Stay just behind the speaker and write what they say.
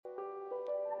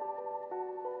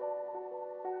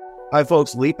Hi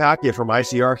folks, Lee Pacchia from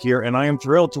ICR here, and I am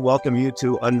thrilled to welcome you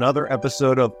to another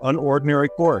episode of Unordinary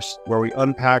Course, where we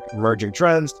unpack emerging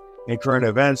trends and current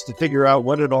events to figure out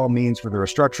what it all means for the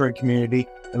restructuring community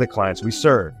and the clients we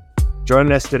serve.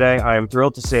 Joining us today, I am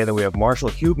thrilled to say that we have Marshall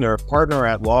Huebner, partner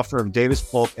at law firm Davis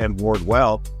Polk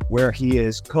Wardwell, where he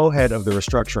is co-head of the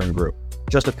restructuring group.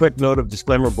 Just a quick note of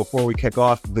disclaimer before we kick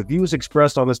off. The views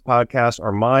expressed on this podcast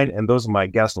are mine and those of my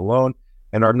guests alone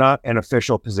and are not an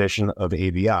official position of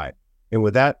ABI. And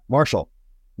with that, Marshall,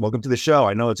 welcome to the show.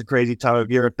 I know it's a crazy time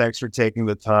of year. Thanks for taking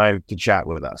the time to chat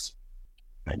with us.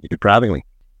 Thank you for having me.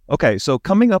 Okay, so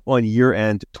coming up on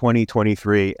year-end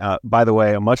 2023, by the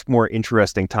way, a much more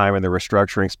interesting time in the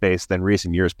restructuring space than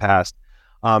recent years past.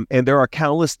 And there are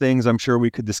countless things I'm sure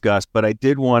we could discuss, but I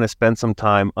did want to spend some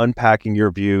time unpacking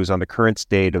your views on the current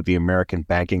state of the American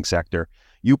banking sector.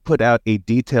 You put out a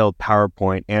detailed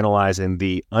PowerPoint analyzing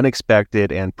the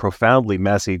unexpected and profoundly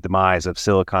messy demise of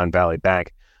Silicon Valley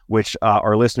Bank, which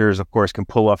our listeners, of course, can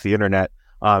pull off the internet.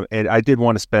 And I did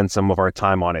want to spend some of our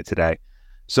time on it today.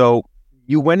 So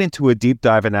you went into a deep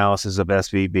dive analysis of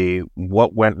SVB,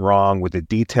 what went wrong with a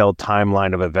detailed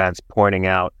timeline of events pointing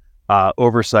out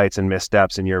oversights and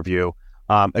missteps in your view.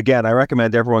 Again, I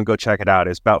recommend everyone go check it out.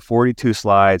 It's about 42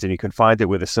 slides and you can find it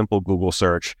with a simple Google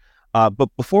search. But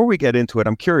before we get into it,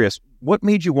 I'm curious, what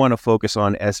made you want to focus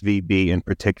on SVB in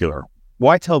particular?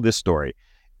 Why tell this story?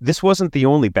 This wasn't the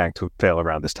only bank to fail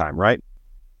around this time, right?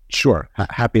 Sure.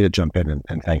 Happy to jump in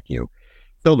and thank you.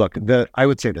 So look, I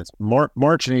would say this,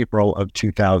 March and April of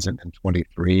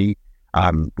 2023,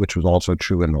 which was also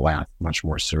true in the last much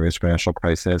more serious financial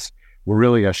crisis, were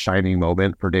really a shining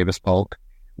moment for Davis Polk.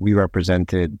 We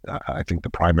represented, I think, the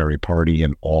primary party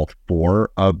in all four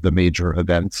of the major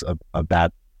events of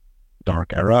that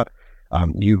dark era.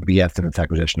 UBS in its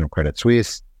acquisition of Credit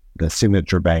Suisse, the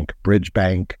Signature Bank Bridge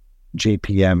Bank,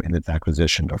 JPM in its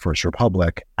acquisition of First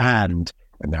Republic, and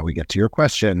now we get to your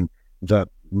question, the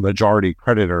majority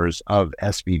creditors of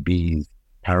SVB's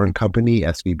parent company,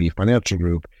 SVB Financial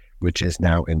Group, which is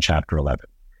now in Chapter 11.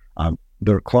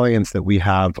 The clients that we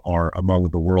have are among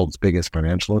the world's biggest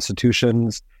financial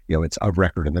institutions. It's of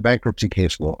record in the bankruptcy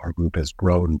case. Well, our group has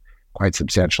grown quite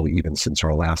substantially even since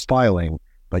our last filing.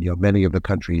 But many of the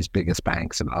country's biggest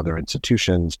banks and other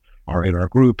institutions are in our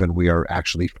group, and we are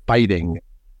actually fighting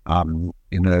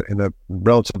in a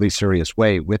relatively serious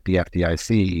way with the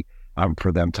FDIC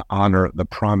for them to honor the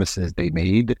promises they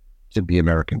made to the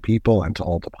American people and to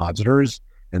all depositors.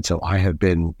 And so I have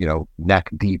been, neck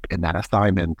deep in that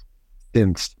assignment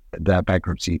since the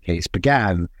bankruptcy case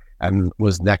began, and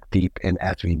was neck deep in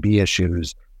SVB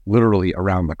issues literally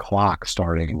around the clock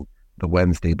starting the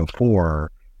Wednesday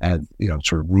before, as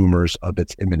sort of rumors of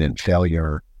its imminent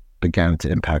failure began to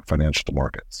impact financial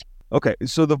markets. Okay,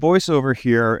 so the voiceover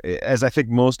here, as I think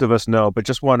most of us know, but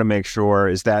just want to make sure,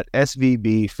 is that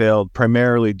SVB failed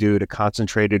primarily due to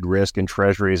concentrated risk in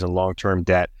treasuries and long-term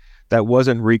debt that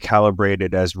wasn't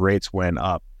recalibrated as rates went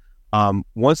up.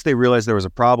 Once they realized there was a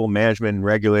problem, management and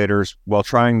regulators, while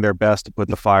trying their best to put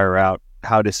the fire out,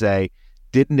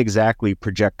 didn't exactly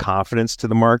project confidence to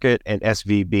the market, and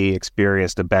SVB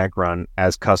experienced a bank run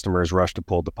as customers rushed to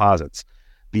pull deposits.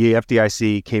 The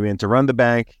FDIC came in to run the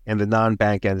bank, and the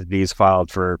non-bank entities filed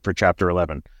for Chapter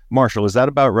 11. Marshall, is that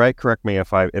about right? Correct me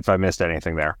if I missed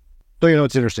anything there. So,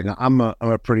 it's interesting. I'm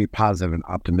a pretty positive and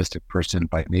optimistic person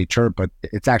by nature, but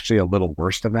it's actually a little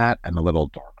worse than that and a little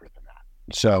darker than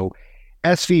that. So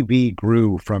SVB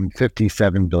grew from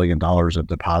 $57 billion of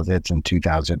deposits in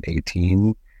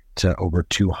 2018 to over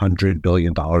 $200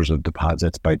 billion of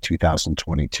deposits by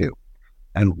 2022.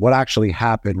 And what actually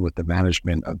happened with the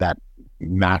management of that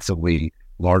massively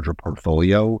larger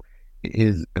portfolio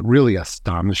is really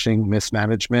astonishing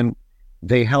mismanagement.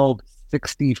 They held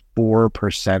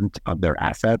 64% of their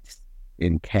assets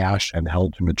in cash and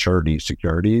held to maturity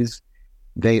securities.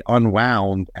 They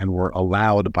unwound and were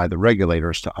allowed by the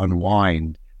regulators to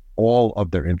unwind all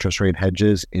of their interest rate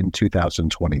hedges in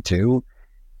 2022.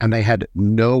 And they had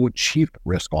no chief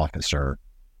risk officer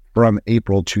from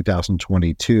April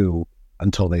 2022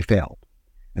 until they failed.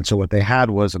 And so what they had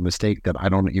was a mistake that I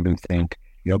don't even think,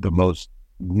 the most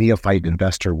neophyte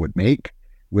investor would make,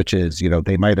 which is,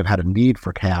 they might have had a need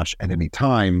for cash at any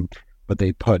time, but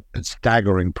they put a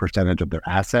staggering percentage of their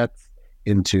assets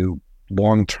into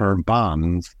long-term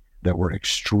bonds that were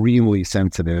extremely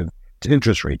sensitive to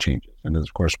interest rate changes. And as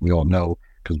of course we all know,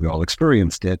 because we all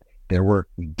experienced it, there were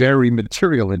very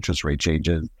material interest rate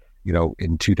changes,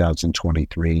 in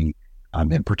 2023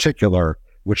 in particular,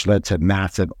 which led to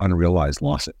massive unrealized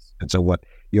losses. And so what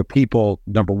people,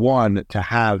 number one, to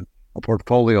have a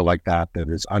portfolio like that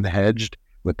is unhedged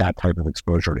with that type of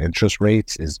exposure to interest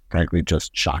rates is frankly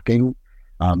just shocking.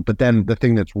 But then the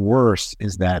thing that's worse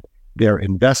is that their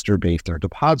investor base, their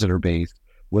depositor base,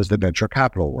 was the venture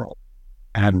capital world.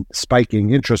 And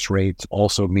spiking interest rates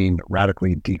also mean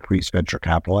radically decreased venture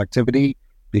capital activity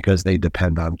because they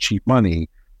depend on cheap money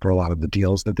for a lot of the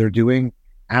deals that they're doing.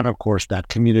 And of course, that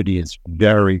community is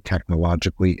very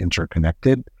technologically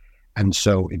interconnected. And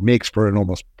so it makes for an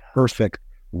almost perfect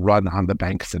run on the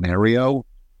bank scenario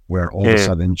where all of a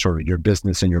sudden sort of your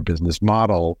business and your business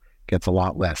model gets a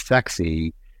lot less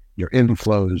sexy. Your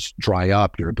inflows dry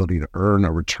up, your ability to earn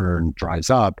a return dries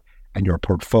up, and your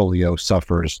portfolio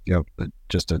suffers,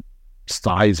 just a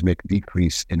seismic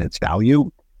decrease in its value.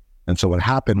 And so what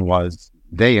happened was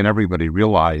they and everybody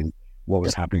realized what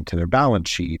was happening to their balance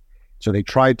sheet. So they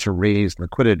tried to raise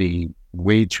liquidity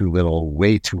way too little,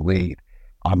 way too late.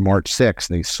 On March 6th,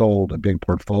 they sold a big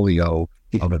portfolio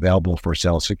of available for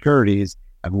sale securities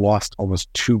and lost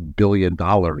almost $2 billion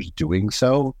doing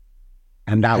so.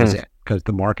 And that was it, because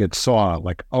the market saw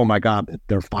like, oh my God,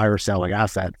 they're fire selling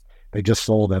assets. They just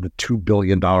sold at a $2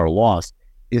 billion loss.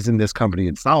 Isn't this company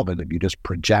insolvent? If you just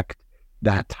project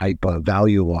that type of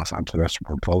value loss onto the rest of the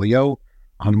portfolio,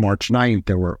 on March 9th,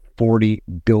 there were $40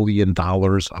 billion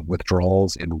of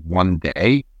withdrawals in one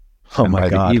day. Oh and my by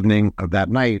God. the evening of that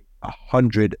night,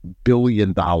 $100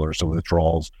 billion of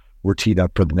withdrawals were teed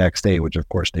up for the next day, which of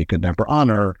course they could never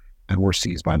honor and were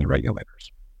seized by the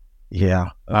regulators. Yeah,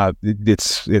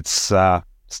 it's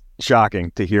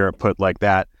shocking to hear it put like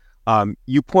that.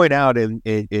 You point out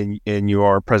in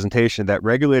your presentation that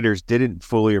regulators didn't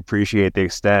fully appreciate the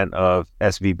extent of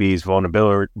SVB's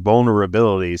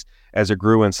vulnerabilities as it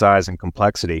grew in size and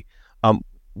complexity.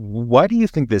 Why do you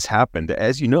think this happened?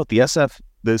 As you note,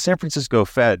 the San Francisco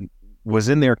Fed was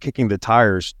in there kicking the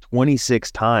tires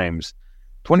 26 times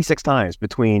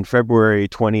between February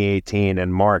 2018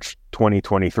 and March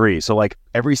 2023. So like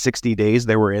every 60 days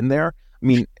they were in there. I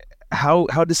mean, how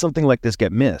does something like this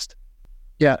get missed?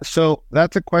 Yeah, so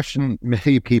that's a question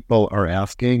many people are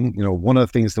asking. One of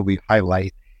the things that we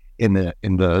highlight in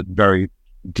the very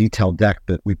detailed deck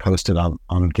that we posted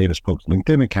on Davis Polk's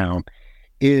LinkedIn account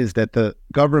is that the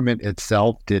government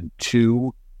itself did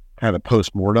two kind of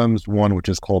postmortems, one which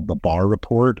is called the Barr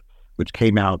Report, which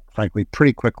came out, frankly,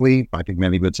 pretty quickly. I think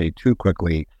many would say too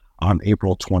quickly, on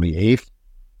April 28th.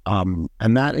 And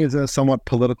that is a somewhat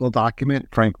political document.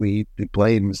 Frankly, it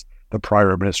blames the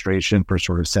prior administration for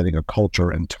sort of setting a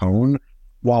culture and tone,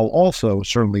 while also,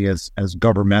 certainly as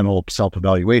governmental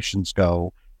self-evaluations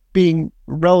go, being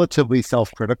relatively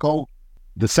self-critical.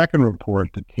 The second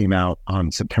report that came out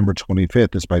on September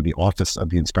 25th is by the Office of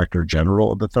the Inspector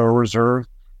General of the Federal Reserve.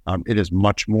 It is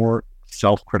much more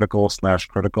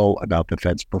self-critical/critical about the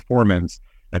Fed's performance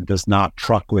and does not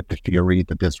truck with the theory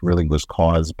that this really was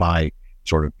caused by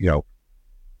sort of,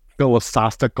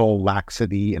 philosophical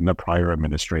laxity in the prior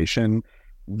administration.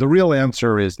 The real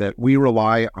answer is that we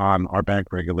rely on our bank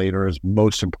regulators,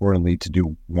 most importantly, to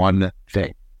do one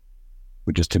thing,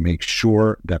 which is to make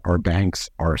sure that our banks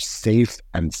are safe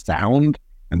and sound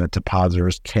and that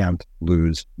depositors can't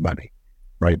lose money,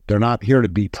 right? They're not here to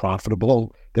be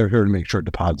profitable. They're here to make sure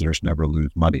depositors never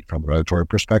lose money from a regulatory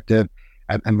perspective.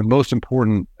 And the most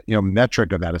important,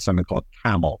 metric of that is something called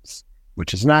CAMELS,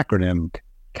 which is an acronym: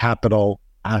 capital,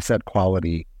 asset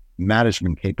quality,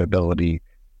 management capability,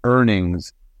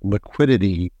 earnings,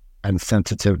 liquidity, and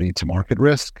sensitivity to market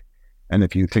risk. And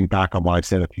if you think back on what I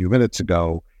said a few minutes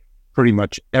ago, pretty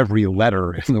much every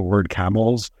letter in the word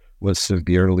CAMELS was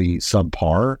severely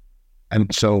subpar.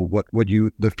 And so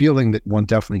the feeling that one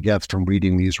definitely gets from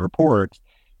reading these reports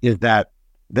is that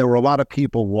there were a lot of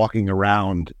people walking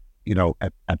around,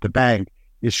 at the bank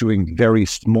issuing very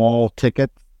small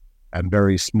tickets and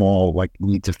very small,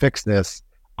 need to fix this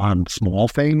on small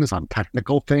things, on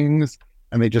technical things.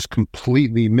 And they just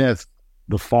completely missed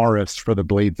the forest for the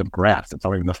blades of grass. It's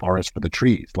not even the forest for the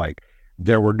trees.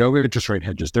 There were no interest rate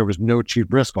hedges. There was no chief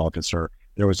risk officer.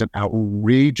 There was an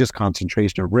outrageous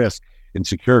concentration of risk in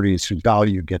securities whose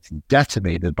value gets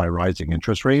decimated by rising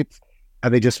interest rates.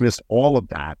 And they just missed all of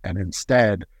that. And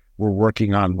instead, we're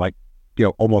working on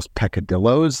almost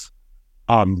peccadillos.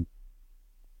 And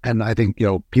I think,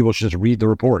 people should just read the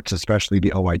reports, especially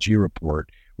the OIG report,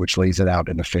 which lays it out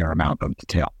in a fair amount of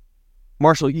detail.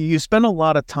 Marshall, you spent a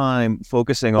lot of time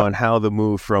focusing on how the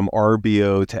move from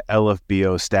RBO to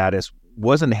LFBO status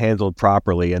wasn't handled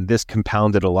properly, and this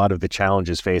compounded a lot of the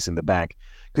challenges facing the bank.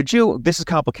 This is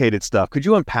complicated stuff. Could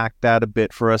you unpack that a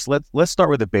bit for us? Let's start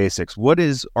with the basics. What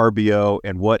is RBO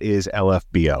and what is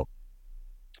LFBO?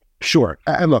 Sure.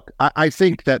 And look, I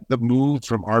think that the move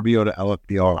from RBO to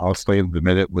LFBO, I'll explain in a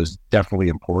minute, was definitely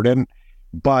important.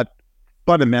 But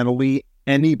fundamentally,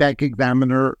 any bank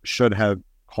examiner should have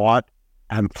caught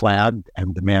and flagged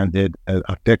and demanded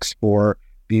a fix for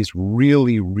these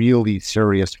really, really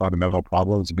serious fundamental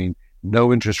problems. I mean,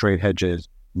 no interest rate hedges,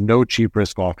 no chief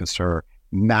risk officer,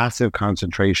 massive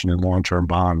concentration in long-term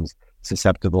bonds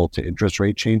susceptible to interest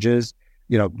rate changes.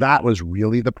 That was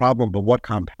really the problem, but what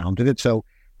compounded it? So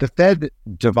the Fed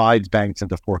divides banks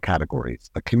into four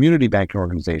categories: a community banking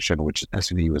organization, which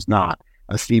SVB was not,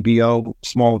 a CBO,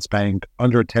 smallest bank,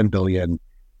 under 10 billion,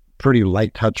 pretty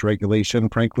light touch regulation,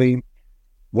 frankly.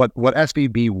 What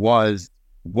SVB was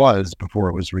before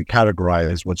it was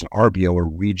recategorized was an RBO, a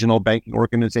regional banking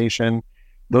organization.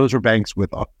 Those were banks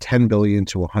with 10 billion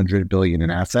to 100 billion in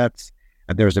assets.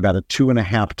 And there's about a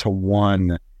 2.5 to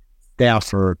 1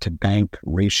 staffer to bank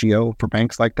ratio for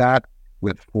banks like that,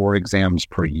 with 4 exams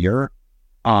per year.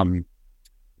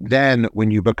 Then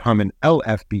when you become an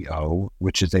LFBO,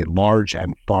 which is a large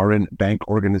and foreign bank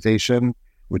organization,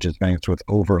 which is banks with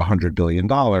over $100 billion,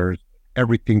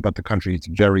 everything but the country's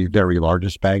very, very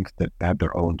largest banks that have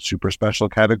their own super special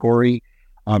category,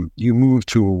 you move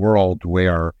to a world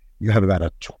where you have about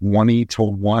a 20 to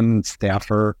 1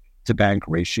 staffer to bank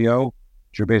ratio.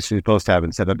 You're basically supposed to have,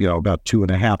 instead of, about 2.5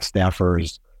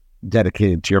 staffers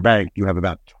dedicated to your bank, you have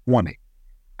about 20.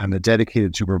 And the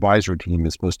dedicated supervisor team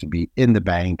is supposed to be in the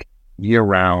bank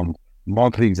year-round,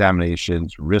 monthly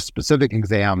examinations, risk-specific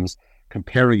exams,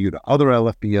 comparing you to other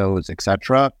LFBOs, et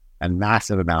cetera, and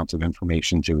massive amounts of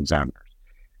information to examiners.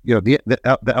 The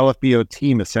LFBO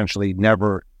team essentially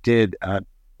never did an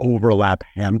overlap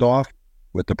handoff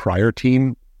with the prior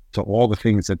team. So all the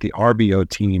things that the RBO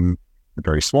team, the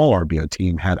very small RBO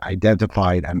team, had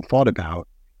identified and thought about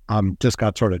just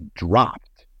got sort of dropped,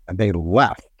 and they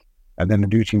left. And then the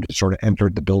new team just sort of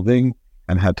entered the building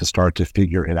and had to start to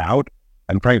figure it out.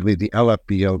 And frankly, the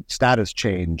LFBO status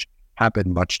change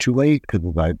happened much too late because,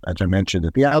 as I mentioned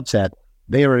at the outset,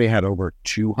 they already had over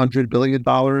 $200 billion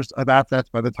of assets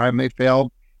by the time they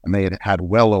failed, and they had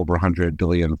well over $100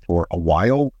 billion for a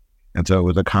while. And so it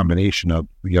was a combination of,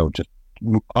 just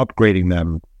upgrading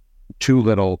them too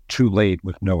little, too late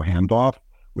with no handoff,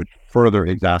 which further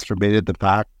exacerbated the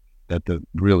fact that the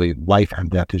really life and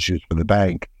death issues for the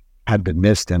bank had been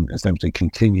missed and essentially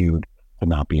continued to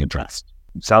not be addressed.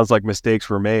 Sounds like mistakes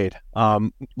were made.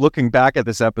 Looking back at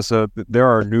this episode, there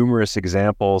are numerous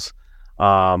examples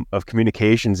of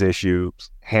communications issues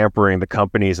hampering the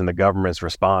company's and the government's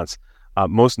response.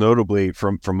 Most notably,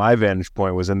 from my vantage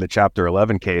point, was in the Chapter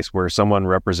 11 case where someone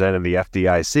representing the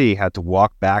FDIC had to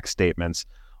walk back statements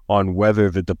on whether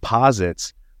the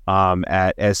deposits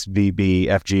at SVB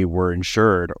FG were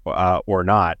insured or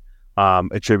not,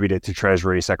 attributed to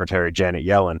Treasury Secretary Janet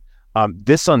Yellen.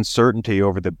 This uncertainty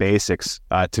over the basics,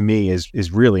 to me,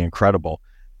 is really incredible.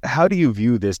 How do you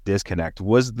view this disconnect?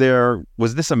 Was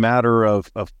this a matter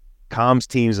of comms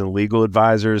teams and legal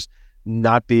advisors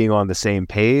not being on the same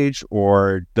page,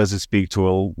 or does it speak to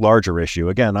a larger issue?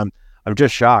 Again, I'm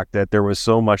just shocked that there was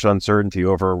so much uncertainty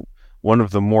over one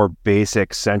of the more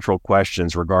basic central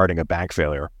questions regarding a bank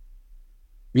failure.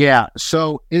 Yeah,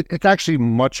 so it's actually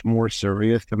much more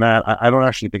serious than that. I don't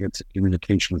actually think it's a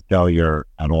communication failure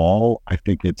at all. I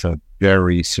think it's a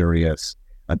very serious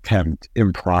attempt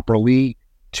improperly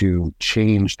to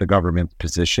change the government's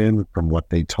position from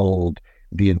what they told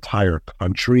the entire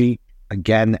country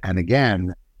again and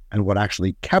again, and what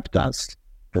actually kept us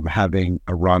from having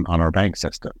a run on our bank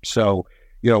system. So,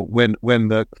 when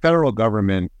the federal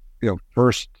government,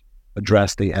 first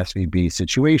addressed the SVB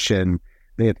situation,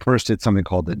 they at first did something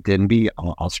called the DNB.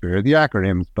 I'll spare the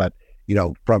acronyms, but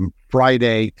from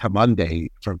Friday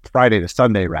to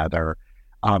Sunday rather,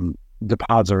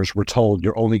 depositors were told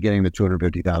you're only getting the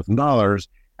 $250,000,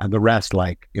 and the rest,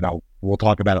 we'll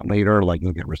talk about it later.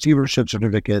 You'll get receivership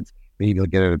certificates, maybe you'll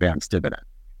get an advanced dividend.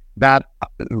 That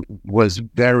was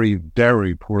very,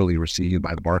 very poorly received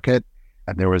by the market,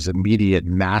 and there was immediate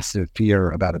massive fear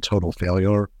about a total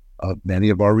failure of many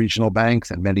of our regional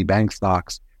banks, and many bank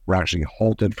stocks were actually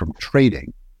halted from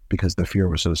trading because the fear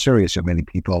was so serious. Many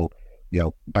people,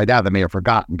 by now they may have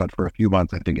forgotten, but for a few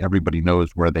months, I think everybody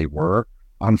knows where they were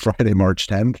on Friday, March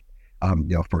 10th.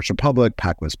 First Republic,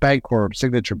 PacWest Bancorp,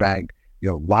 Signature Bank,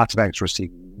 lots of banks were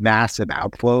seeing massive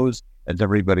outflows as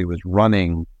everybody was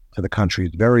running to the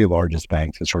country's very largest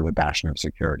banks as sort of a bastion of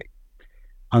security.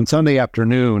 On Sunday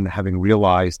afternoon, having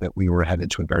realized that we were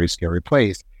headed to a very scary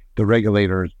place, the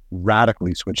regulators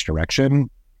radically switched direction,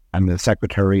 and the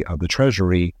Secretary of the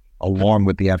Treasury, along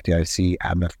with the FDIC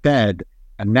and the Fed,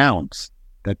 announced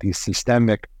that the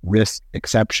systemic risk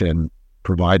exception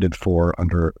provided for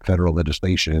under federal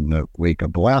legislation in the wake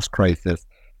of the last crisis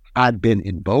had been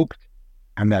invoked,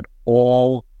 and that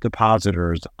all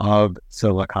depositors of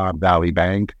Silicon Valley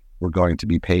Bank were going to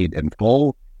be paid in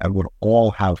full and would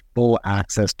all have full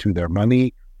access to their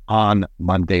money on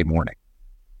Monday morning.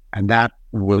 And that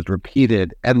was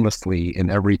repeated endlessly in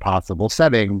every possible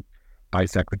setting by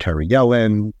Secretary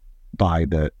Yellen, by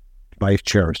the Vice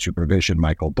Chair of Supervision,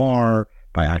 Michael Barr,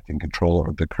 by Acting Controller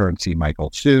of the Currency,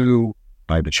 Michael Hsu,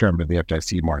 by the Chairman of the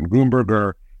FDIC, Martin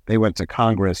Gruenberger. They went to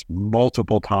Congress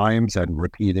multiple times and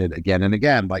repeated again and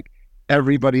again, like,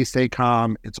 everybody stay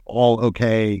calm, it's all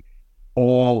okay,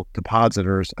 all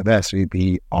depositors of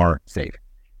SVB are safe.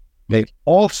 They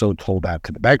also told that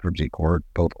to the bankruptcy court,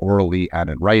 both orally and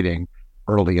in writing,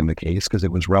 early in the case, because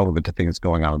it was relevant to things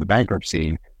going on in the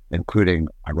bankruptcy, including,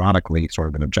 ironically, sort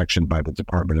of an objection by the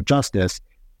Department of Justice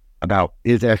about,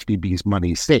 is SVB's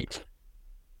money safe?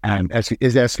 And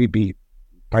is SVB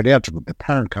Financial, the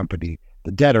parent company,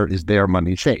 the debtor, is their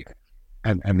money safe?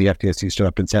 And the FDIC stood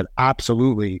up and said,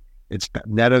 absolutely, it's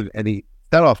net of any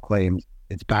set-off claims,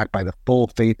 it's backed by the full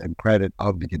faith and credit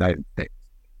of the United States.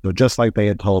 So just like they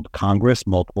had told Congress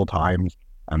multiple times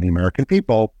and the American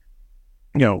people,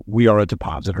 we are a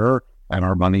depositor and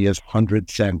our money is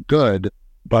 100% good,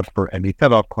 but for any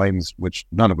set-off claims, which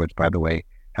none of which, by the way,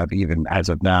 have even as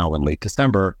of now in late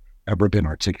December ever been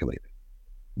articulated.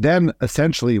 Then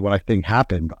essentially what I think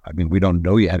happened, we don't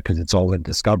know yet because it's all in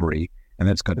discovery and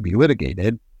it's going to be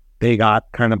litigated. They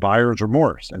got kind of buyer's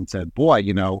remorse and said, boy,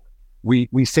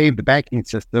 we saved the banking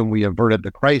system, we averted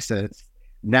the crisis.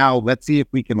 Now let's see if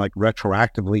we can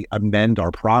retroactively amend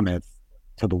our promise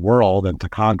to the world and to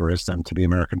Congress and to the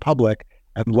American public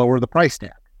and lower the price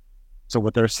tag. So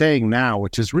what they're saying now,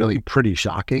 which is really pretty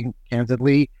shocking,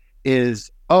 candidly, is,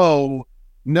 oh,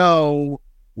 no,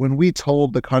 when we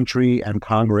told the country and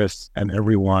Congress and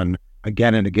everyone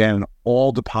again and again,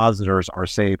 all depositors are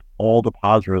safe, all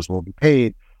depositors will be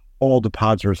paid, all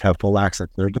depositors have full access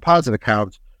to their deposit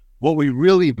accounts, what we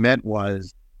really meant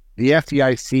was the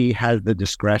FDIC has the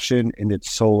discretion in its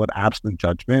sole and absolute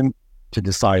judgment to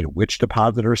decide which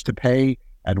depositors to pay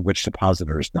and which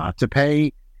depositors not to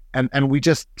pay. And we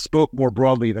just spoke more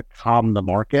broadly to calm the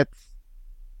markets,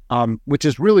 which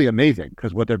is really amazing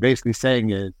because what they're basically saying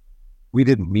is, we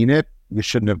didn't mean it. You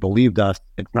shouldn't have believed us.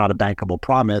 It's not a bankable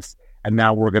promise. And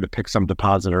now we're going to pick some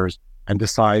depositors and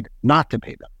decide not to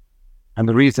pay them. And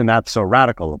the reason that's so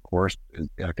radical, of course,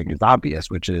 I think is obvious,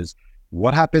 which is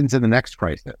what happens in the next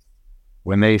crisis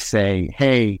when they say,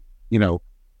 hey,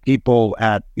 people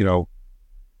at,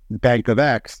 Bank of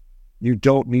X, you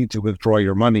don't need to withdraw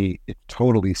your money. It's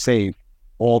totally safe.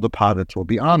 All deposits will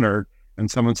be honored.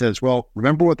 And someone says, well,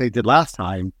 remember what they did last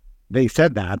time? They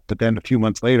said that, but then a few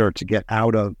months later, to get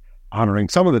out of honoring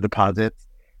some of the deposits,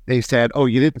 they said, oh,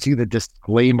 you didn't see the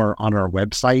disclaimer on our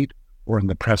website or in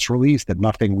the press release that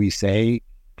nothing we say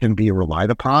can be relied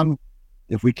upon.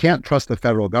 If we can't trust the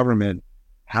federal government,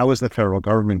 how is the federal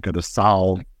government going to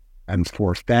solve and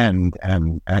forfend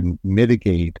and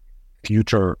mitigate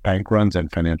future bank runs and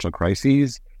financial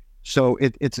crises? So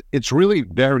it's really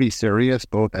very serious,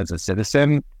 both as a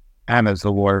citizen and as a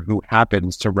lawyer who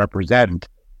happens to represent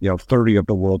 30 of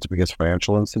the world's biggest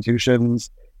financial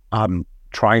institutions,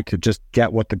 trying to just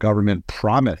get what the government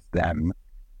promised them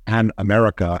and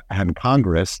America and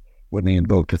Congress when they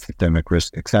invoked the systemic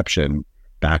risk exception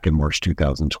back in March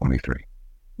 2023.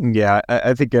 Yeah,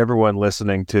 I think everyone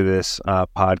listening to this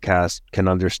podcast can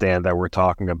understand that we're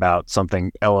talking about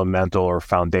something elemental or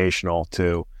foundational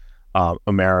to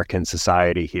American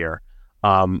society here.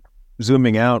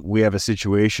 Zooming out, we have a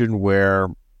situation where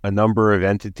a number of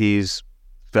entities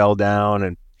fell down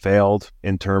and failed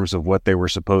in terms of what they were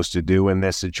supposed to do in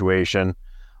this situation.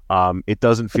 It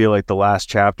doesn't feel like the last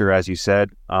chapter, as you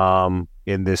said,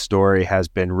 in this story has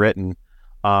been written.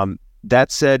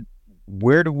 That said,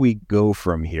 where do we go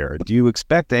from here? Do you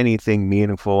expect anything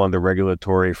meaningful on the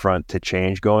regulatory front to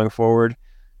change going forward?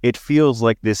 It feels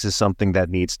like this is something that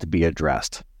needs to be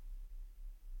addressed.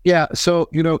 Yeah, so,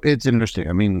 it's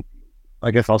interesting.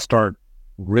 I guess I'll start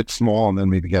writ small and then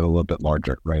maybe get a little bit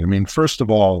larger, right? First of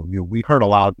all, we heard a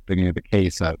lot at the beginning of the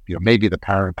case that, maybe the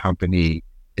parent company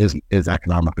is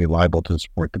economically liable to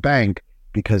support the bank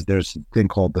because there's a thing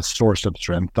called the source of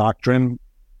strength doctrine.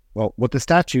 Well, what the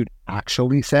statute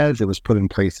actually says, it was put in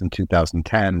place in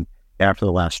 2010 after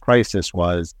the last crisis,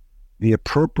 was the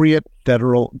appropriate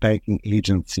federal banking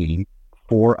agency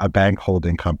for a bank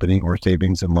holding company or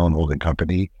savings and loan holding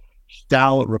company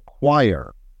shall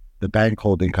require the bank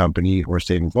holding company or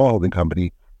savings loan holding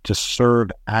company to serve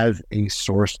as a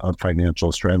source of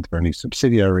financial strength for any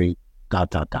subsidiary, ...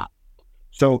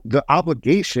 So the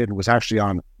obligation was actually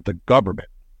on the government.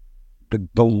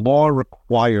 The law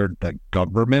required the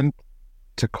government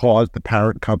to cause the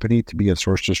parent company to be a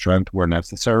source of strength where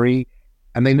necessary,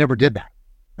 and they never did that.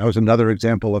 That was another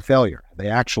example of failure. They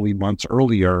actually months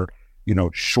earlier,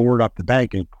 shored up the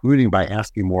bank, including by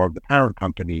asking more of the parent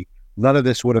company. None of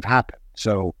this would have happened.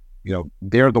 So,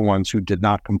 they're the ones who did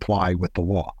not comply with the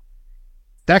law.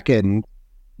 Second,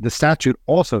 the statute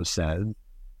also says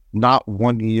no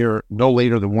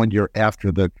later than 1 year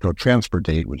after the transfer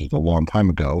date, which is a long time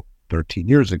ago, 13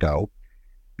 years ago,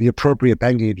 the appropriate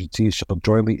bank agencies shall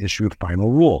jointly issue final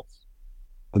rules.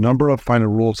 The number of final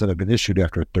rules that have been issued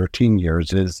after 13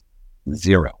 years is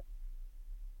 0.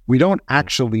 We don't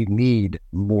actually need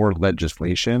more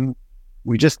legislation.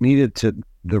 We just needed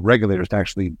the regulators to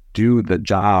actually do the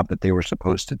job that they were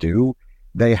supposed to do.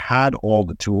 They had all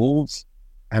the tools,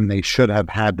 and they should have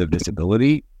had the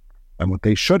visibility. And what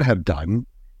they should have done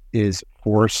is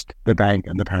forced the bank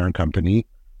and the parent company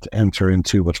to enter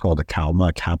into what's called a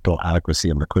CALMA, Capital Adequacy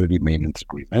and Liquidity Maintenance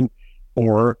Agreement,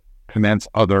 or commence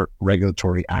other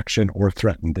regulatory action or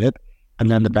threatened it. And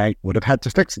then the bank would have had to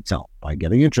fix itself by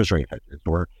getting interest rate hedges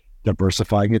or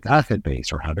diversifying its asset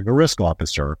base or having a risk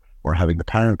officer or having the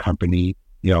parent company,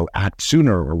 act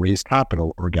sooner or raise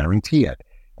capital or guarantee it.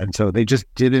 And so they just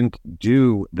didn't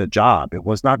do the job. It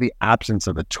was not the absence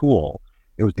of a tool.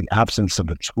 It was the absence of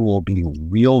the tool being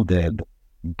wielded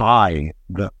by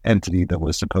the entity that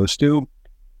was supposed to.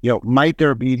 Might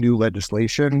there be new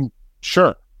legislation?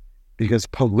 Sure. Because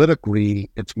politically,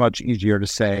 it's much easier to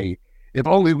say, if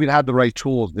only we'd had the right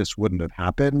tools, this wouldn't have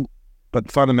happened.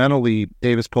 But fundamentally,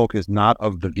 Davis Polk is not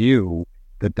of the view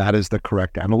that that is the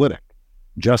correct analytic.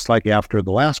 Just like after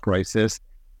the last crisis,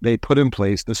 they put in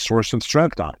place the source of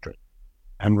strength doctrine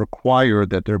and required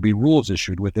that there be rules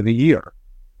issued within a year.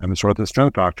 And the source of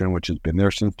strength doctrine, which has been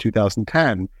there since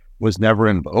 2010, was never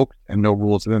invoked, and no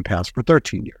rules have been passed for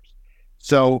 13 years.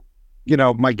 So,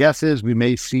 my guess is we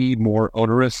may see more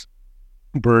onerous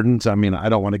burdens. I mean, I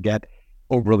don't want to get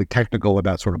overly technical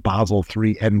about sort of Basel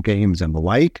III endgames and the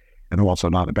like, and I'm also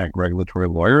not a bank regulatory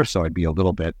lawyer, so I'd be a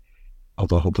little bit,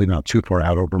 although hopefully not too far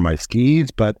out over my skis,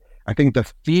 but I think the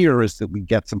fear is that we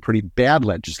get some pretty bad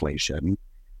legislation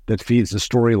that feeds the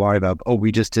storyline of,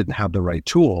 we just didn't have the right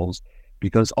tools,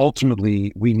 because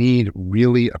ultimately we need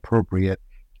really appropriate,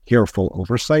 careful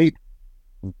oversight.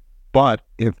 But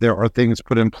if there are things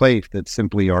put in place that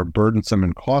simply are burdensome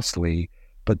and costly,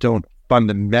 but don't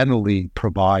fundamentally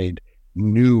provide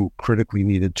new critically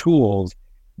needed tools,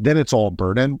 then it's all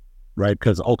burden, right?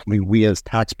 Because ultimately we as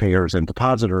taxpayers and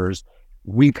depositors,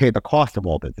 we pay the cost of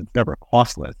all this. It's never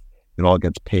costless. It all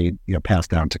gets paid, passed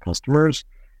down to customers.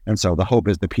 And so the hope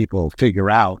is that people figure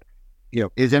out,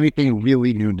 is anything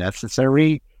really new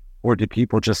necessary, or do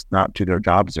people just not do their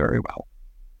jobs very well?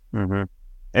 Mm-hmm.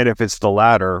 And if it's the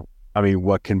latter,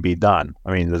 what can be done?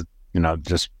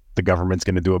 Just the government's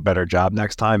going to do a better job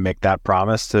next time, make that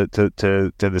promise to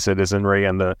the citizenry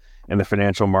and the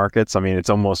financial markets. It's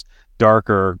almost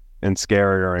darker and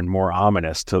scarier and more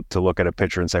ominous to look at a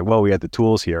picture and say, well, we had the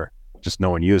tools here, just no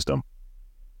one used them.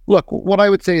 Look, what I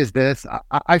would say is this.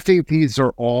 I think these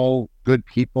are all good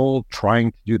people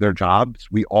trying to do their jobs.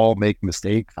 We all make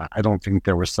mistakes. I don't think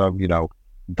there was some,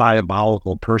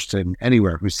 diabolical person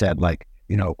anywhere who said I'm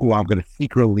going to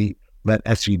secretly let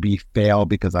SVB fail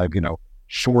because I've,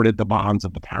 shorted the bonds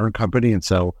of the parent company. And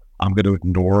so I'm going to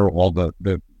ignore all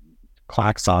the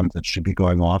klaxons that should be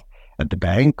going off at the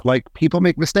bank. People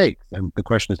make mistakes. And the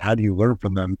question is, how do you learn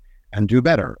from them and do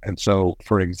better? And so,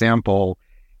 for example,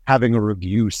 having a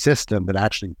review system that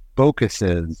actually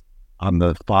focuses on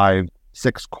the 5-6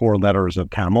 core letters of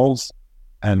CAMELS,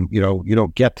 and you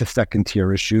don't get to second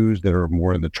tier issues that are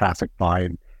more in the traffic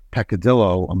fine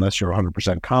peccadillo unless you're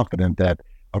 100% confident that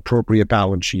appropriate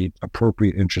balance sheet,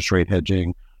 appropriate interest rate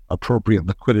hedging, appropriate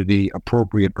liquidity,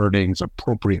 appropriate earnings,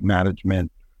 appropriate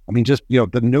management.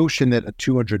 The notion that a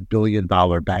 $200 billion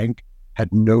bank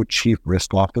had no chief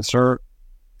risk officer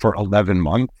for 11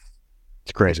 months.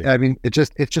 It's crazy.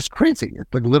 It's just crazy.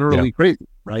 It's literally crazy,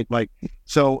 right?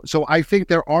 So I think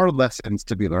there are lessons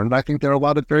to be learned. I think there are a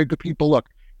lot of very good people. Look,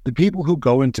 the people who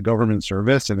go into government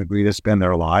service and agree to spend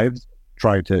their lives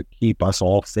trying to keep us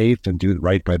all safe and do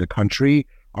right by the country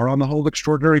are on the whole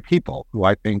extraordinary people who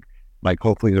I think,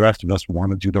 hopefully the rest of us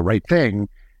want to do the right thing.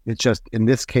 It's just, in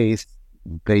this case,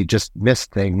 they just miss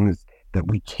things that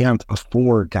we can't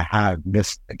afford to have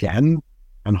missed again.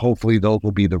 And hopefully those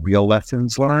will be the real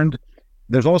lessons learned.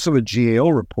 There's also a GAO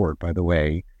report, by the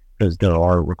way, because there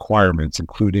are requirements,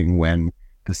 including when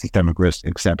the systemic risk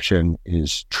exception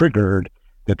is triggered,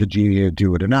 that the GAO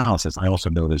do an analysis. I also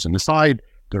know, as an aside,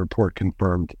 the report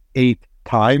confirmed 8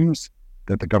 times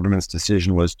that the government's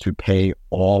decision was to pay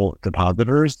all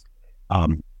depositors.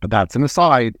 But that's an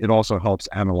aside. It also helps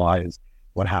analyze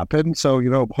what happened. So,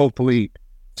 hopefully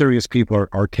serious people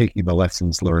are taking the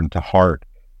lessons learned to heart,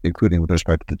 including with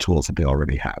respect to the tools that they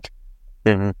already have.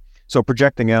 Mm-hmm. So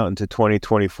projecting out into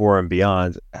 2024 and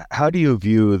beyond, how do you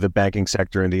view the banking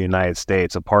sector in the United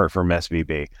States apart from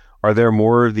SVB? Are there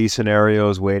more of these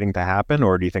scenarios waiting to happen,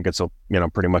 or do you think it's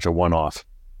pretty much a one-off?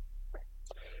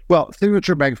 Well,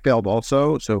 Signature Bank failed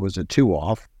also, so it was a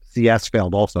 2-off. CS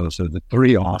failed also, so the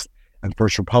 3-off, and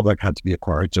First Republic had to be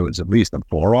acquired, so it was at least a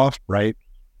 4-off, right?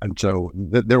 And so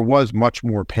there was much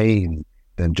more pain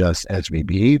than just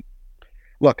SVB.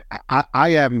 Look, I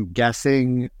am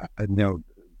guessing,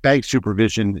 bank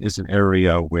supervision is an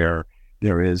area where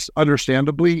there is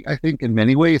understandably, I think in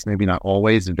many ways, maybe not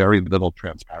always, very little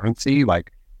transparency.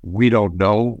 Like, we don't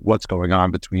know what's going on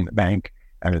between the bank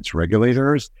and its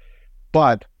regulators.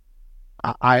 But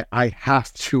I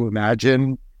have to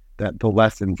imagine that the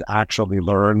lessons actually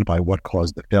learned by what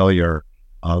caused the failure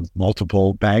of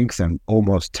multiple banks and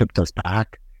almost tipped us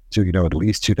back to, at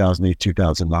least 2008,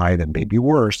 2009, and maybe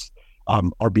worse,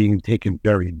 are being taken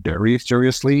very, very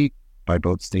seriously by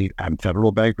both state and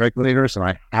federal bank regulators. And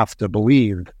I have to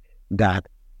believe that,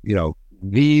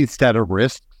 these set of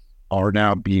risks are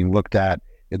now being looked at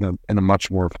in a much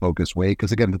more focused way.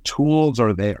 Because again, the tools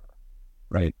are there,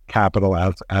 right? Capital,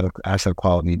 asset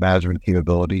quality, management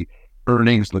capability,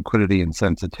 earnings, liquidity, and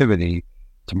sensitivity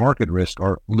to market risk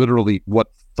are literally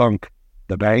what sunk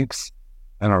the banks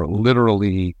and are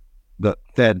literally the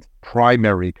Fed's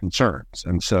primary concerns.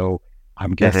 And so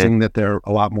I'm guessing that they're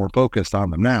a lot more focused on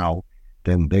them now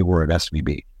than they were at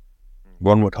SVB.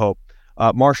 One would hope.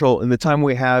 Marshall, in the time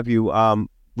we have you,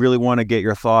 really want to get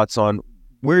your thoughts on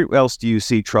where else do you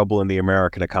see trouble in the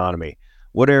American economy?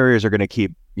 What areas are going to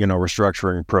keep,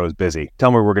 restructuring pros busy? Tell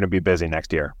me we're going to be busy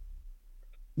next year.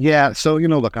 Yeah. So,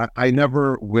 look, I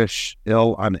never wish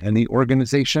ill on any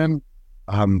organization,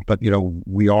 but,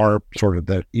 we are sort of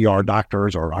the ER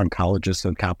doctors or oncologists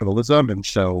of capitalism. And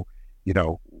so,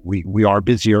 we are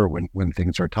busier when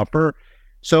things are tougher.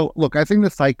 So, look, I think the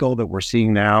cycle that we're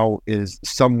seeing now is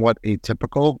somewhat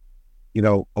atypical.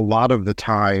 A lot of the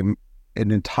time, an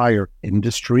entire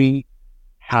industry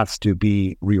has to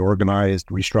be reorganized,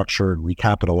 restructured,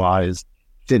 recapitalized,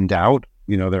 thinned out.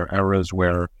 There are eras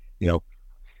where,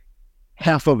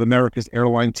 half of America's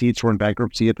airline seats were in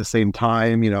bankruptcy at the same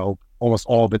time. Almost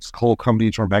all of its coal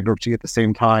companies were in bankruptcy at the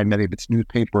same time. Many of its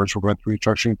newspapers were going through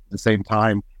restructuring at the same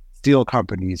time. Steel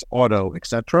companies, auto,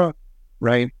 etc.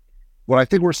 Right? What I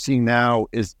think we're seeing now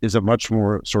is a much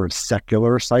more sort of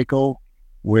secular cycle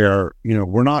where,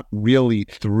 we're not really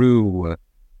through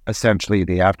essentially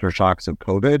the aftershocks of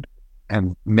COVID,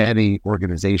 and many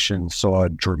organizations saw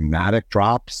dramatic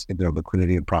drops in their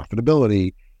liquidity and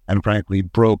profitability, and frankly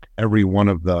broke every one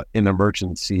of the in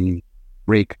emergency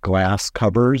break glass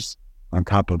covers on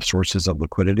top of sources of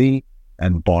liquidity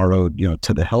and borrowed,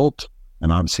 to the hilt.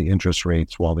 And obviously interest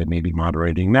rates, while they may be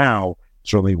moderating now,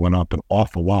 certainly went up an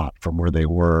awful lot from where they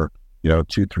were, 2,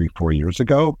 3, 4 years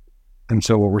ago. And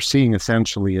so what we're seeing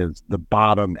essentially is the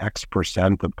bottom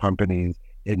X% of companies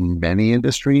in many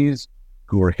industries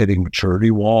who are hitting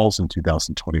maturity walls in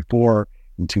 2024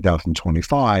 and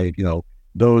 2025,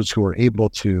 those who are able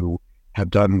to have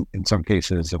done, in some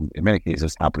cases, in many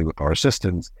cases, happily with our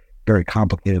assistance, very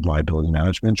complicated liability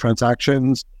management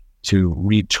transactions to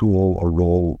retool or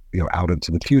roll, out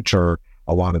into the future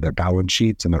a lot of their balance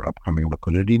sheets and their upcoming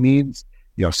liquidity needs.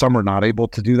 Some are not able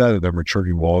to do that, or their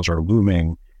maturity walls are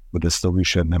looming with a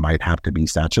solution that might have to be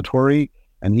statutory.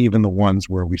 And even the ones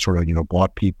where we sort of,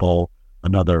 bought people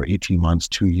another 18 months,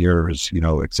 2 years,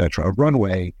 et cetera, of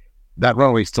runway, that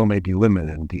runway still may be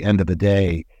limited. At the end of the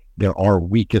day, there are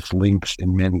weakest links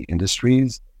in many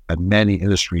industries, and many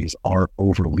industries are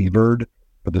over-levered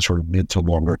for the sort of mid to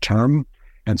longer term.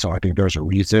 And so I think there's a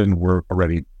reason we're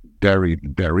already very,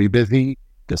 very busy,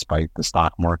 despite the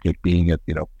stock market being at,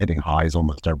 hitting highs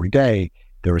almost every day.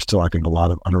 There is still, I think, a lot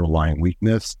of underlying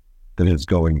weakness that is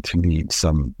going to need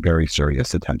some very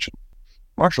serious attention.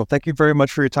 Marshall, thank you very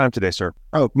much for your time today, sir.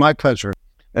 Oh, my pleasure.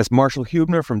 That's Marshall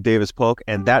Huebner from Davis Polk,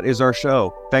 and that is our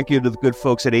show. Thank you to the good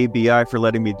folks at ABI for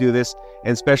letting me do this,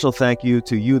 and special thank you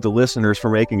to you, the listeners, for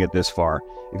making it this far.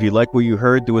 If you like what you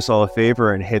heard, do us all a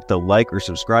favor and hit the like or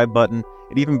subscribe button.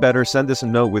 And even better, send us a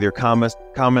note with your comments.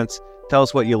 Tell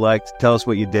us what you liked, tell us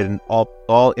what you didn't.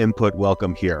 All input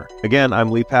welcome here. Again,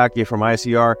 I'm Lee Pacchia from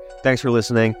ICR. Thanks for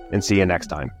listening, and see you next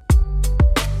time.